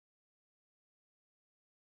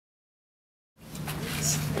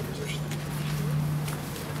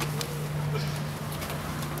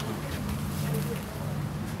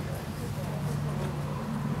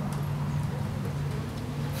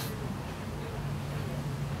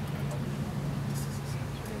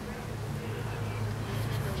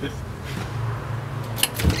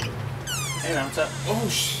Hey man, what's up? Oh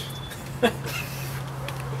shit.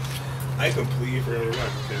 I completely forgot what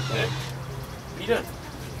Hey. What are you doing?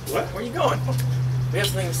 What? Where are you going? We have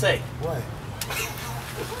something to say. What?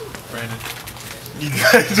 Brandon. You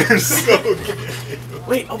guys are so good.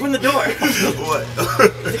 Wait, open the door. What?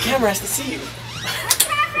 The camera has to see you.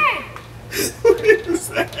 What is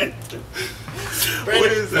that? Brandon,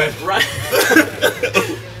 What is that?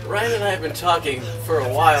 Ryan and I have been talking for a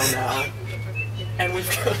while now, and we've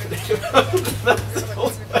got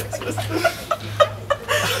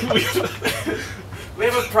we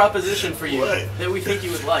have a proposition for you that we think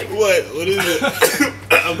you would like. What? What is it?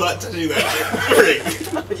 I'm not touching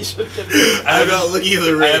that. You should have I'm not looking at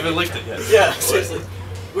the ring. I haven't licked it yet. Yeah, seriously.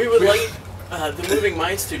 We would like the Moving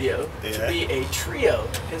Mind Studio to be a trio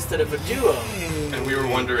instead of a duo. And we were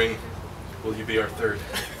wondering, will you be our third?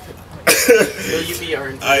 Will you be our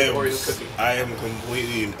intended Oreo cookie? I am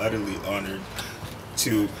completely and utterly honored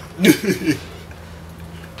to.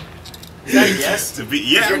 Is that a yes? To be,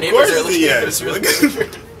 yeah, Your of neighbors course are it's a looking yes.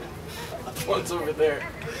 at us. One's over there.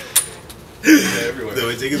 Yeah, everywhere. So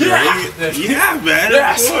we're taking the ring? Yeah, man,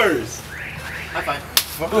 Yes. of course. High five.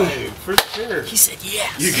 Fine, for sure. He said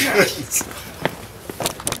yes. You guys.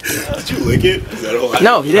 Did you lick it? Is that all?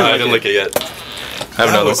 No, he No, didn't. I didn't lick it yet. I have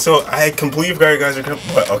another one. So I completely forgot you guys are.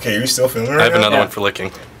 What? Okay, you're still filming right I have now? another Yeah. one for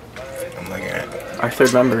licking. I'm looking at Our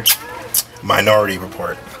third member. Minority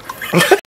Report.